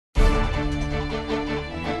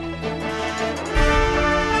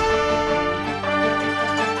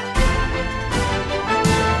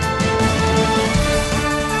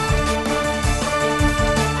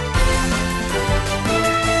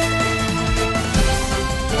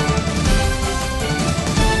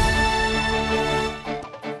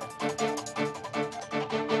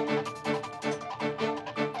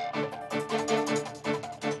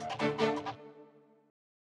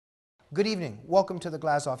Good evening. Welcome to the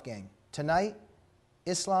Glazov gang. Tonight,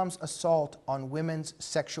 Islam's assault on women's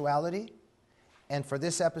sexuality. And for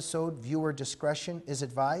this episode, viewer discretion is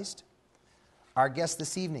advised. Our guest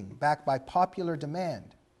this evening, backed by popular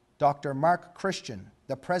demand, Dr. Mark Christian,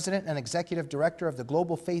 the President and Executive Director of the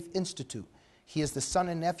Global Faith Institute. He is the son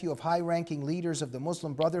and nephew of high-ranking leaders of the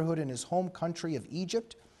Muslim Brotherhood in his home country of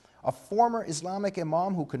Egypt. A former Islamic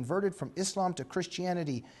imam who converted from Islam to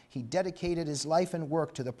Christianity, he dedicated his life and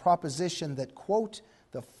work to the proposition that, quote,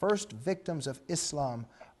 the first victims of Islam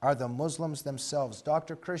are the Muslims themselves.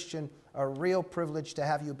 Dr. Christian, a real privilege to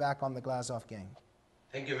have you back on the Glazov gang.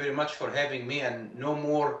 Thank you very much for having me. And no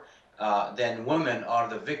more than women are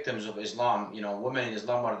the victims of Islam. You know, women in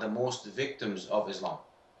Islam are the most victims of Islam.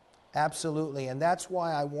 Absolutely, and that's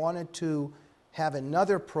why I wanted to have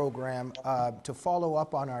another program to follow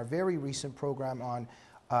up on our very recent program on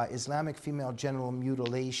Islamic female genital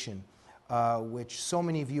mutilation, which so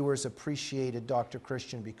many viewers appreciated, Dr.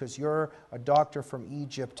 Christian, because you're a doctor from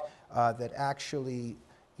Egypt that actually,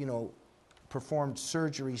 you know, performed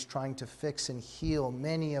surgeries trying to fix and heal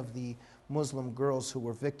many of the Muslim girls who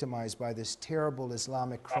were victimized by this terrible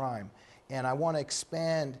Islamic crime. And I want to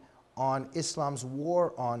expand on Islam's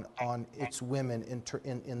war on its women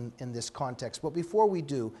in this context. But before we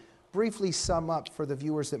do, briefly sum up for the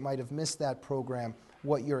viewers that might have missed that program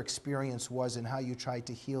what your experience was and how you tried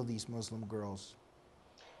to heal these Muslim girls.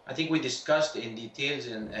 I think we discussed in details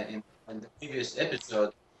in the previous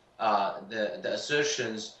episode the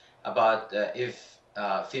assertions about if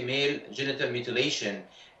female genital mutilation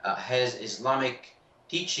has Islamic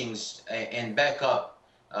teachings and backup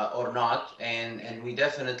or not, and we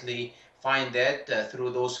definitely find that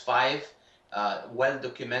through those five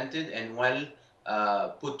well-documented and well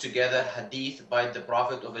put together hadith by the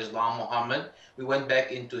Prophet of Islam, Muhammad. We went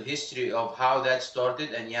back into history of how that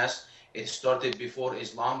started, and yes, it started before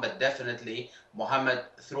Islam, but definitely Muhammad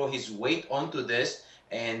threw his weight onto this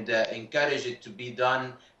and encouraged it to be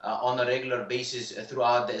done on a regular basis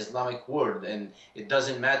throughout the Islamic world. And it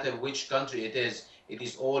doesn't matter which country it is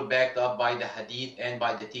all backed up by the hadith and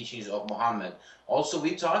by the teachings of Muhammad. Also,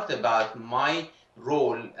 we talked about my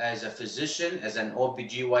role as a physician, as an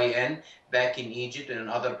OBGYN back in Egypt and in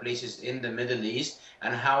other places in the Middle East,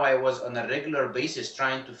 and how I was on a regular basis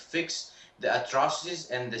trying to fix the atrocities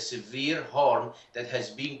and the severe harm that has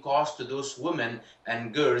been caused to those women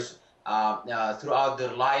and girls throughout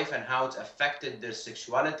their life, and how it's affected their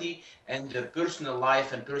sexuality and their personal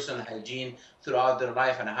life and personal hygiene throughout their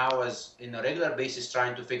life, and how I was in a regular basis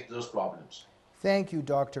trying to fix those problems. Thank you,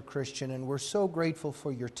 Dr. Christian, and we're so grateful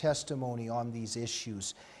for your testimony on these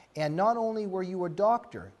issues. And not only were you a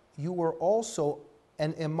doctor, you were also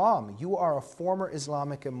an imam. You are a former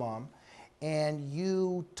Islamic imam, and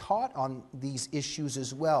you taught on these issues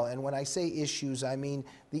as well. And when I say issues, I mean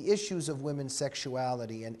the issues of women's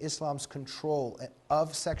sexuality and Islam's control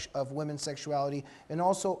of women's sexuality, and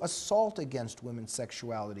also assault against women's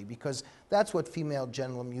sexuality, because that's what female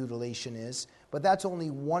genital mutilation is, but that's only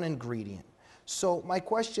one ingredient. So my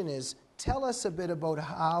question is, tell us a bit about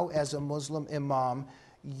how, as a Muslim imam,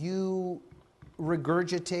 you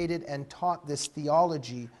regurgitated and taught this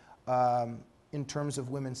theology in terms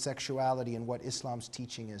of women's sexuality and what Islam's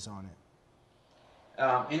teaching is on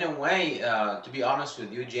it. In a way, to be honest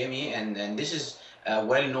with you, Jamie, and this is a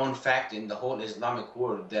well-known fact in the whole Islamic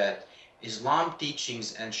world, that Islam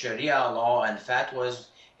teachings and Sharia law and fatwas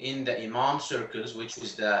in the imam circles, which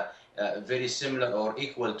is the very similar or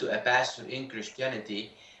equal to a pastor in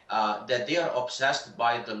Christianity, that they are obsessed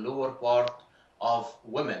by the lower part of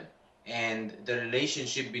women and the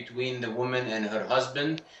relationship between the woman and her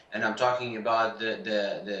husband. And I'm talking about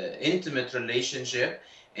the intimate relationship,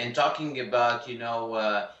 and talking about, you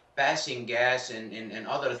know, passing gas and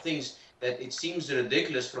other things that it seems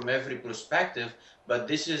ridiculous from every perspective, but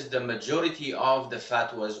this is the majority of the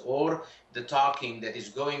fatwas or the talking that is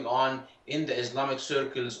going on in the Islamic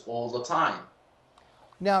circles all the time.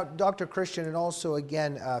 Now, Dr. Christian, and also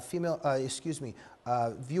again,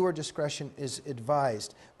 viewer discretion is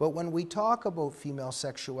advised. But when we talk about female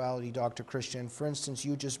sexuality, Dr. Christian, for instance,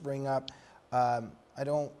 you just bring up, I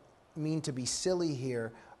don't mean to be silly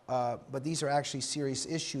here, but these are actually serious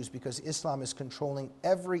issues, because Islam is controlling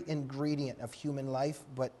every ingredient of human life,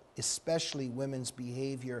 but especially women's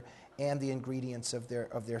behavior and the ingredients of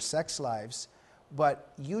their sex lives.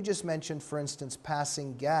 But you just mentioned, for instance,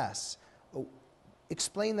 passing gas.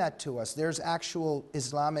 Explain that to us. There's actual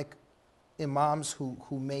Islamic imams who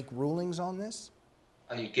make rulings on this?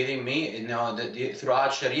 Are you kidding me? You know,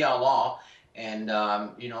 throughout Sharia law and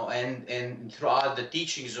you know, and throughout the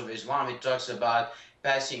teachings of Islam, it talks about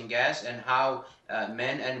passing gas, and how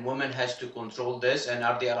men and women has to control this, and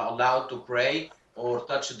are they allowed to pray or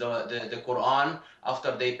touch the Quran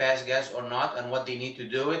after they pass gas or not, and what they need to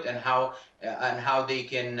do it, and how they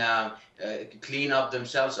can clean up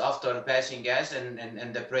themselves after passing gas,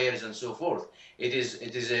 and the prayers and so forth. It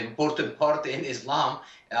is an important part in Islam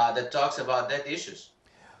that talks about that issues.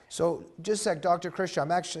 So just a sec, Dr. Christian,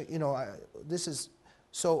 I'm actually, this is,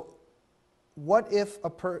 so what if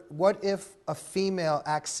a female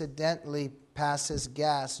accidentally passes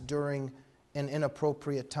gas during an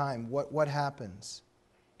inappropriate time? What happens?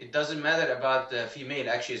 It doesn't matter about the female.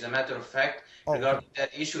 Actually, as a matter of fact, regarding that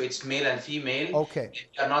issue, it's male and female. Okay.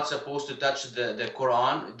 They are not supposed to touch the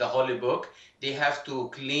Quran, the holy book. They have to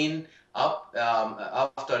clean up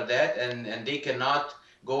after that, and they cannot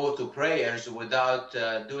go to prayers without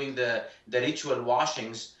doing the ritual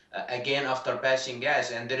washings again after passing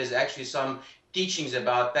gas. And there is actually some teachings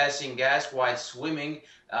about passing gas while swimming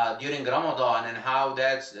during Ramadan, and how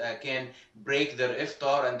that can break their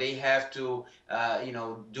iftar, and they have to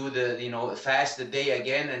do the fast the day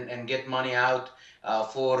again, and get money out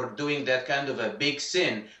for doing that kind of a big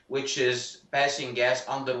sin, which is passing gas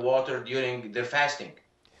underwater during their fasting.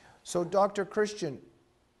 So Dr. Christian,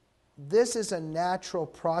 this is a natural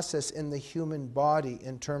process in the human body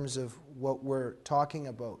in terms of what we're talking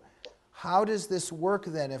about. How does this work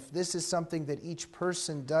then? If this is something that each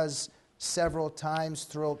person does several times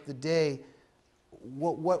throughout the day,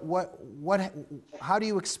 how do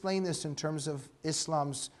you explain this in terms of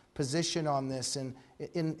Islam's position on this? And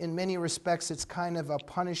in many respects, it's kind of a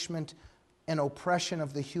punishment and oppression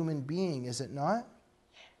of the human being, is it not?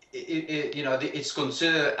 It's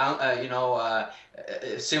considered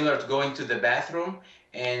similar to going to the bathroom,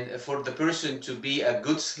 and for the person to be a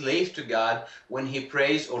good slave to God when he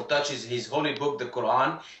prays or touches his holy book, the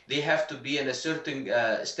Quran, they have to be in a certain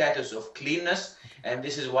status of cleanness, and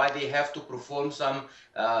this is why they have to perform some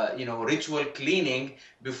ritual cleaning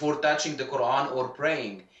before touching the Quran or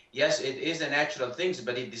praying. Yes, it is a natural thing,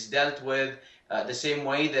 but it is dealt with the same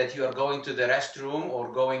way that you are going to the restroom or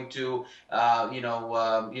going to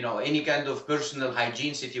any kind of personal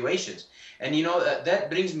hygiene situations. And that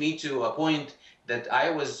brings me to a point that I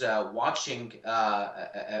was watching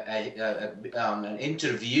an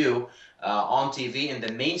interview on TV, in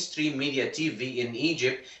the mainstream media TV in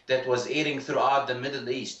Egypt, that was airing throughout the Middle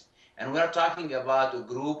East. And we're talking about a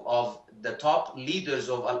group of the top leaders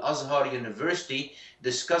of Al-Azhar University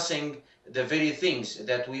discussing the very things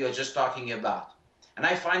that we are just talking about. And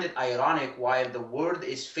I find it ironic, while the world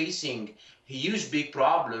is facing huge big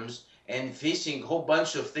problems and facing a whole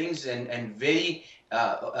bunch of things and very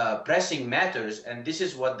pressing matters, and this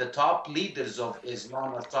is what the top leaders of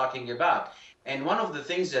Islam are talking about. And one of the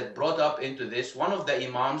things that brought up into this, one of the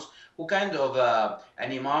imams who kind of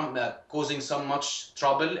an imam causing so much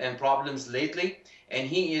trouble and problems lately, and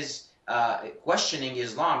he is questioning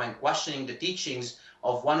Islam and questioning the teachings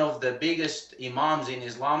of one of the biggest imams in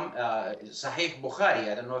Islam, Sahih Bukhari.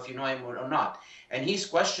 I don't know if you know him or not. And he's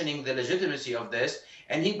questioning the legitimacy of this,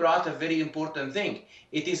 and he brought a very important thing.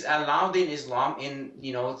 It is allowed in Islam,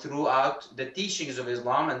 throughout the teachings of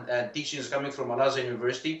Islam and teachings coming from Al-Azhar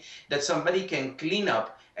University, that somebody can clean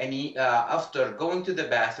up and after going to the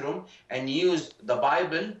bathroom and use the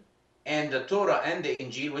Bible and the Torah and the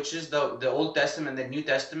Injil, which is the Old Testament and the New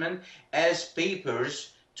Testament, as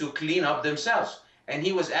papers to clean up themselves. And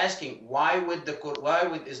he was asking, why would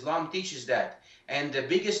Islam teaches that? And the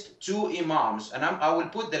biggest two imams, and I will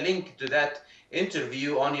put the link to that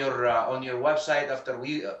interview on your website after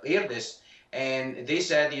we air this, and they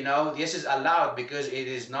said, this is allowed because it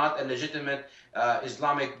is not a legitimate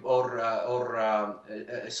Islamic or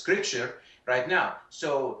scripture right now.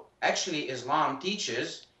 So actually, Islam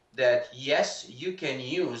teaches that yes, you can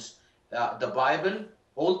use the Bible,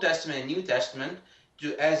 Old Testament and New Testament,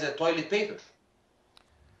 as a toilet paper.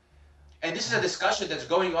 And this is a discussion that's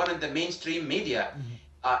going on in the mainstream media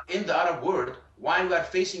in the Arab world, while we are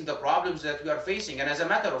facing the problems that we are facing. And as a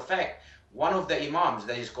matter of fact, one of the imams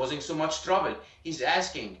that is causing so much trouble, he's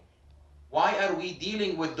asking, why are we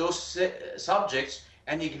dealing with those subjects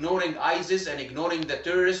and ignoring ISIS and ignoring the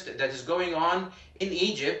terrorist that is going on in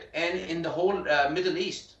Egypt and in the whole Middle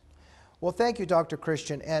East? Well, thank you, Dr.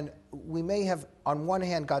 Christian. And we may have, on one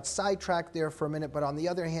hand, got sidetracked there for a minute, but on the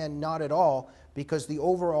other hand, not at all, because the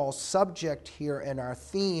overall subject here and our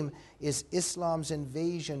theme is Islam's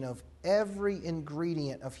invasion of every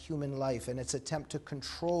ingredient of human life and its attempt to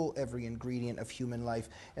control every ingredient of human life.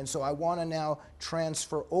 And so I want to now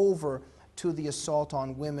transfer over to the assault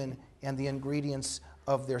on women and the ingredients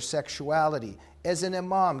of their sexuality. As an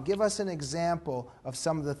imam, give us an example of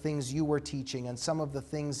some of the things you were teaching and some of the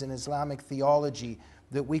things in Islamic theology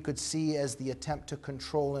that we could see as the attempt to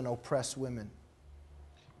control and oppress women.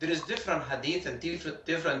 There is different hadith and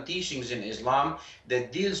different teachings in Islam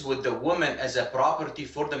that deals with the woman as a property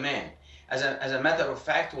for the man. As a matter of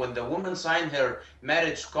fact, when the woman signed her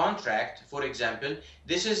marriage contract, for example,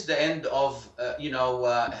 this is the end of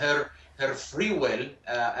her free will,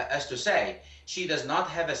 as to say. She does not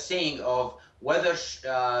have a saying of whether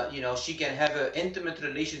she can have an intimate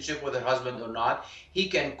relationship with her husband or not. He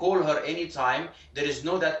can call her anytime. There is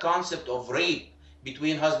no that concept of rape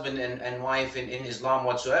between husband and wife in Islam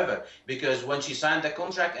whatsoever, because when she signed the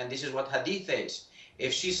contract, and this is what hadith says,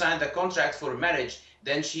 if she signed the contract for marriage,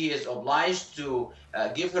 then she is obliged to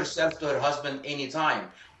give herself to her husband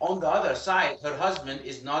anytime. On the other side, her husband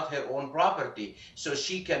is not her own property, so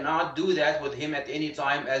she cannot do that with him at any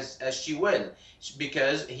time as she will,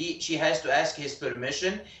 because she has to ask his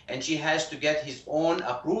permission and she has to get his own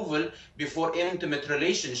approval before intimate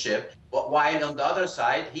relationship, while on the other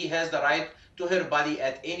side, he has the right to her body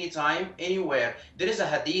at any time, anywhere. There is a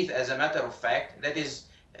hadith, as a matter of fact, that is,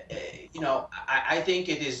 I think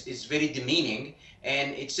it is very demeaning,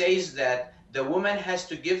 and it says that the woman has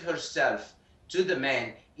to give herself to the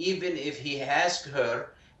man, even if he asks her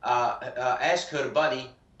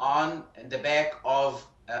body on the back of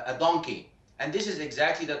a donkey. And this is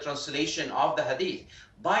exactly the translation of the hadith.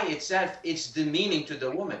 By itself, it's demeaning to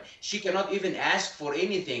the woman. She cannot even ask for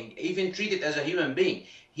anything, even treat it as a human being.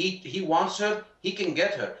 He wants her, he can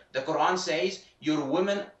get her. The Quran says, your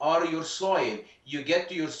women are your soil. You get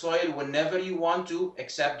to your soil whenever you want to,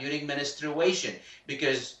 except during menstruation.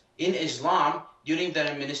 Because in Islam, during the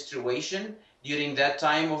menstruation, during that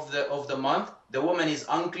time of the month, the woman is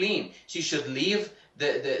unclean. She should leave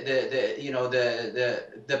the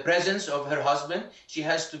presence of her husband. She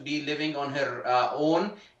has to be living on her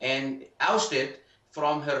own and ousted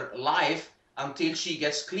from her life until she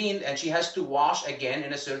gets cleaned, and she has to wash again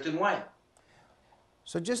in a certain way.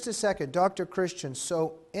 So just a second, Dr. Christian,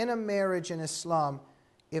 so in a marriage in Islam,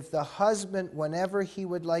 if the husband, whenever he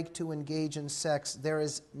would like to engage in sex, there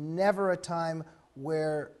is never a time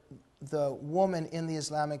where the woman in the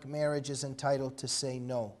Islamic marriage is entitled to say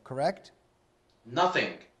no, correct?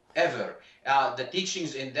 Nothing, ever. The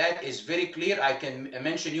teachings in that is very clear. I can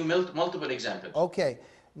mention you multiple examples. Okay.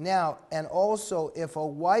 Now, and also, if a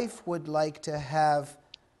wife would like to have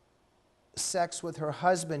sex with her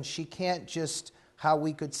husband, she can't just, how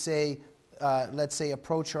we could say, let's say,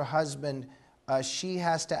 approach her husband. She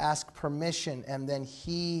has to ask permission, and then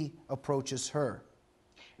he approaches her.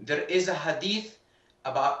 There is a hadith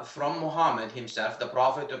from Muhammad himself, the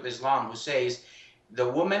Prophet of Islam, who says the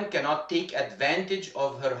woman cannot take advantage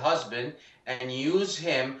of her husband and use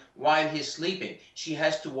him while he's sleeping. She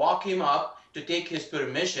has to walk him up to take his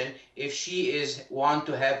permission if she want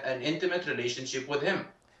to have an intimate relationship with him.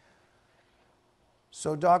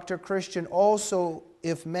 So, Dr. Christian, also,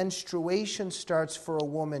 if menstruation starts for a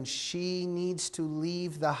woman, she needs to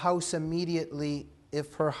leave the house immediately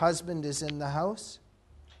if her husband is in the house?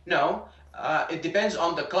 No, it depends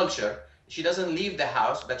on the culture. She doesn't leave the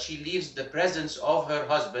house, but she leaves the presence of her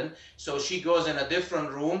husband. So she goes in a different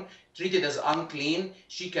room, treated as unclean.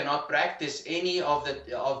 She cannot practice any of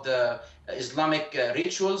the Islamic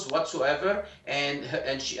rituals whatsoever, and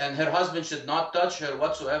her husband should not touch her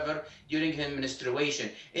whatsoever during her menstruation.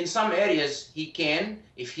 In some areas he can,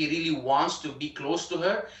 if he really wants to be close to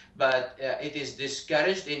her, but it is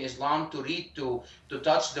discouraged in Islam to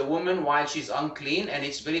touch the woman while she's unclean, and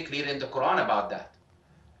it's very clear in the Quran about that.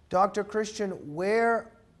 Dr. Christian,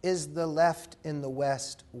 where is the left in the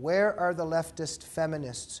West? Where are the leftist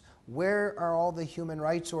feminists? Where are all the human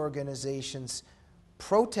rights organizations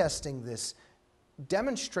protesting this,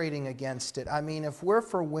 demonstrating against it? I mean, if we're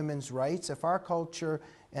for women's rights, if our culture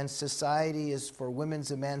and society is for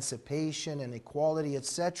women's emancipation and equality,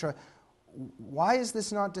 etc., why is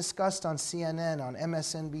this not discussed on CNN, on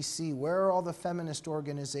MSNBC? Where are all the feminist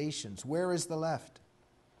organizations? Where is the left?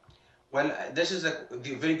 Well, this is a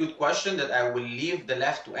very good question that I will leave the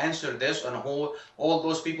left to answer this on all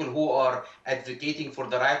those people who are advocating for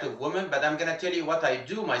the right of women. But I'm going to tell you what I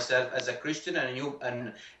do myself as a Christian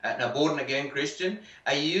and a born-again Christian.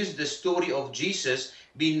 I use the story of Jesus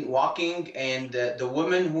being walking, and the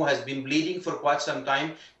woman who has been bleeding for quite some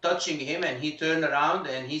time, touching him, and he turned around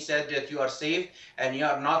and he said that you are saved and you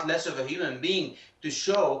are not less of a human being, to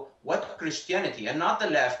show what Christianity, and not the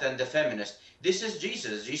left and the feminist. This is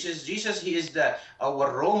Jesus. Jesus, he is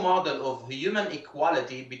our role model of human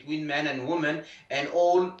equality between man and woman and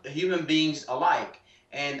all human beings alike.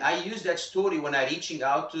 And I use that story when I'm reaching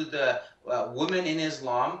out to the women in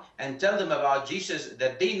Islam and tell them about Jesus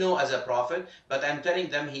that they know as a prophet, but I'm telling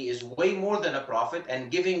them he is way more than a prophet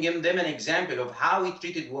and giving them an example of how he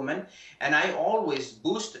treated women. And I always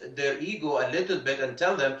boost their ego a little bit and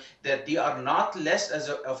tell them that they are not less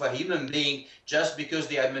of a human being just because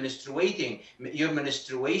they are menstruating. Your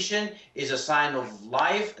menstruation is a sign of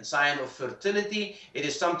life, a sign of fertility. It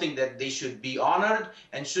is something that they should be honored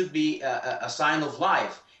and should be a sign of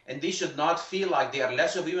life. And they should not feel like they are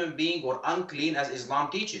less of a human being or unclean as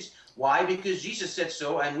Islam teaches. Why? Because Jesus said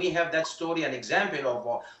so, and we have that story, an example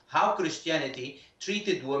of how Christianity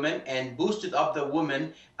treated women and boosted up the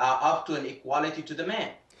woman up to an equality to the man.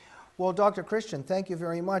 Well, Dr. Christian, thank you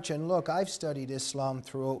very much. And look, I've studied Islam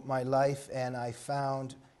throughout my life, and I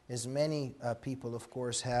found, as many people, of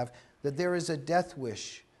course, have, that there is a death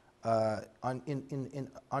wish on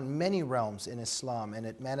many realms in Islam, and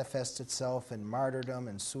it manifests itself in martyrdom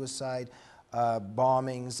and suicide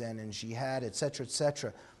bombings and in jihad, etc.,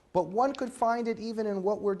 etc. But one could find it even in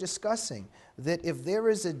what we're discussing, that if there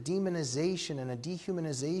is a demonization and a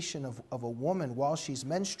dehumanization of a woman while she's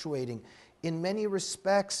menstruating, in many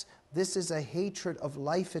respects, this is a hatred of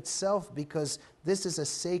life itself, because this is a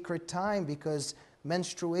sacred time, because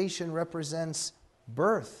menstruation represents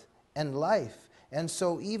birth and life. And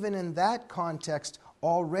so even in that context,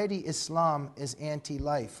 already Islam is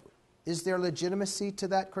anti-life. Is there legitimacy to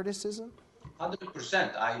that criticism?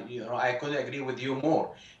 100%. I couldn't agree with you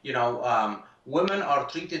more. Women are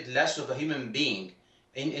treated less of a human being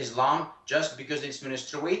in Islam just because it's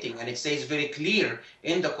menstruating, and it says very clear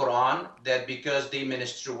in the Quran that because they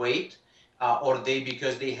menstruate or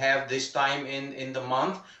because they have this time in the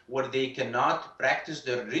month where they cannot practice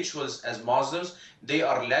their rituals as Muslims, they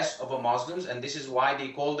are less of a Muslims, and this is why they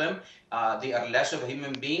call them they are less of a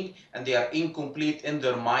human being, and they are incomplete in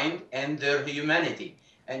their mind and their humanity.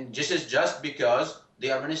 And this is just because they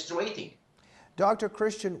are menstruating. Dr.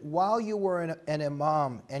 Christian, while you were an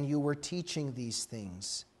imam and you were teaching these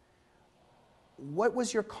things, what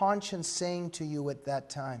was your conscience saying to you at that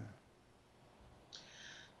time?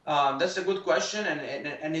 That's a good question,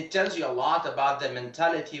 and it tells you a lot about the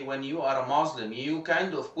mentality when you are a Muslim. You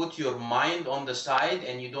kind of put your mind on the side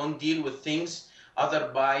and you don't deal with things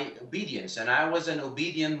other by obedience. And I was an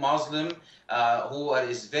obedient Muslim who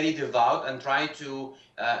is very devout and try to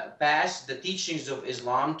pass the teachings of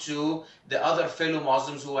Islam to the other fellow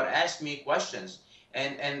Muslims who are asking me questions.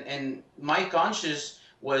 And my conscience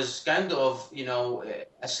was kind of,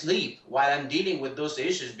 asleep while I'm dealing with those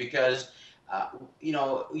issues, because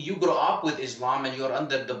you grow up with Islam and you're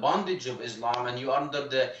under the bondage of Islam, and you're under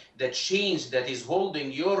the chains that is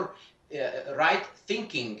holding your right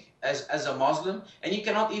thinking as a Muslim, and you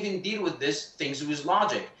cannot even deal with these things with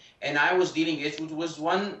logic. And I was dealing it with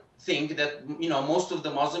one thing that most of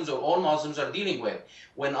the Muslims or all Muslims are dealing with.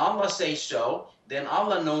 When Allah says so, then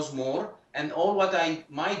Allah knows more, and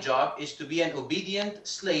my job is to be an obedient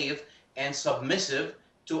slave and submissive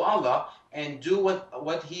to Allah and do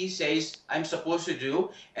what He says I'm supposed to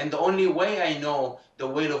do. And the only way I know the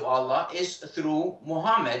will of Allah is through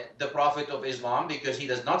Muhammad, the Prophet of Islam, because he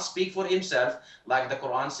does not speak for himself like the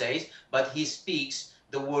Quran says, but he speaks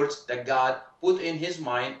the words that God put in his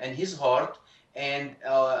mind and his heart, and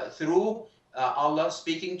through Allah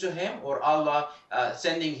speaking to him, or Allah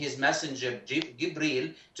sending his messenger Gabriel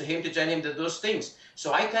to him to tell him those things.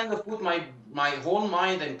 So I kind of put my whole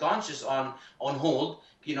mind and conscience on hold,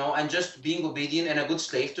 and just being obedient and a good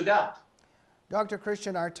slave to God. Dr.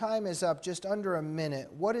 Christian, our time is up, just under a minute.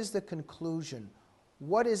 What is the conclusion?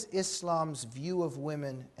 What is Islam's view of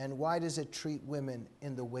women, and why does it treat women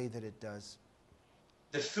in the way that it does?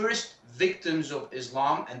 The first victims of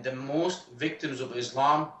Islam and the most victims of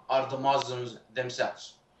Islam are the Muslims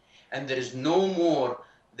themselves. And there is no more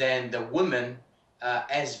than the women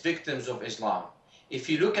as victims of Islam. If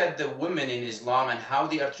you look at the women in Islam and how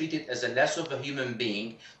they are treated as a less of a human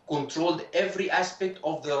being, controlled every aspect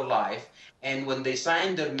of their life, and when they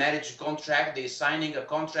sign their marriage contract, they're signing a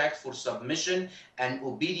contract for submission and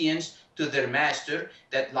obedience to their master,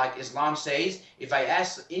 that, like Islam says, if I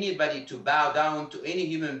ask anybody to bow down to any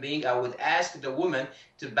human being, I would ask the woman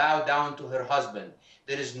to bow down to her husband.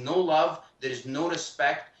 There is no love, there is no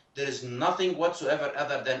respect, there is nothing whatsoever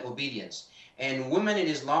other than obedience. And women in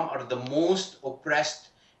Islam are the most oppressed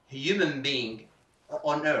human being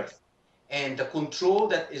on earth. And the control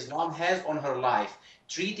that Islam has on her life,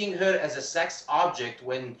 treating her as a sex object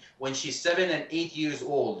when she's 7 and 8 years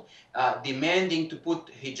old, demanding to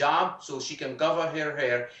put hijab so she can cover her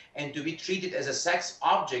hair, and to be treated as a sex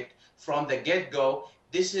object from the get-go,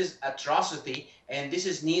 this is atrocity, and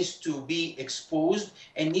needs to be exposed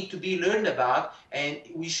and need to be learned about, and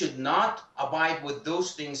we should not abide with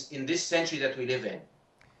those things in this century that we live in.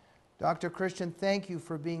 Dr. Christian, thank you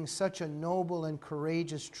for being such a noble and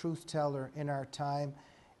courageous truth teller in our time.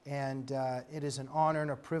 And it is an honor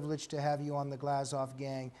and a privilege to have you on the Glazov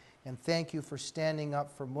gang. And thank you for standing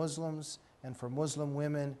up for Muslims and for Muslim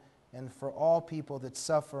women and for all people that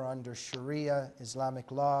suffer under Sharia,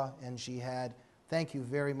 Islamic law, and jihad. Thank you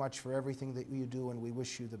very much for everything that you do, and we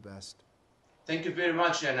wish you the best. Thank you very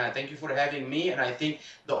much, and thank you for having me. And I think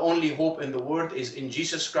the only hope in the world is in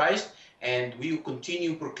Jesus Christ, and we will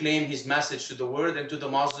continue to proclaim his message to the world and to the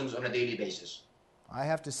Muslims on a daily basis. I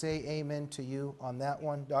have to say amen to you on that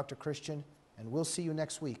one, Dr. Christian, and we'll see you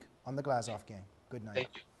next week on the Glazov gang. Good night.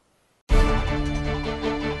 Thank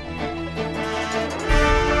you.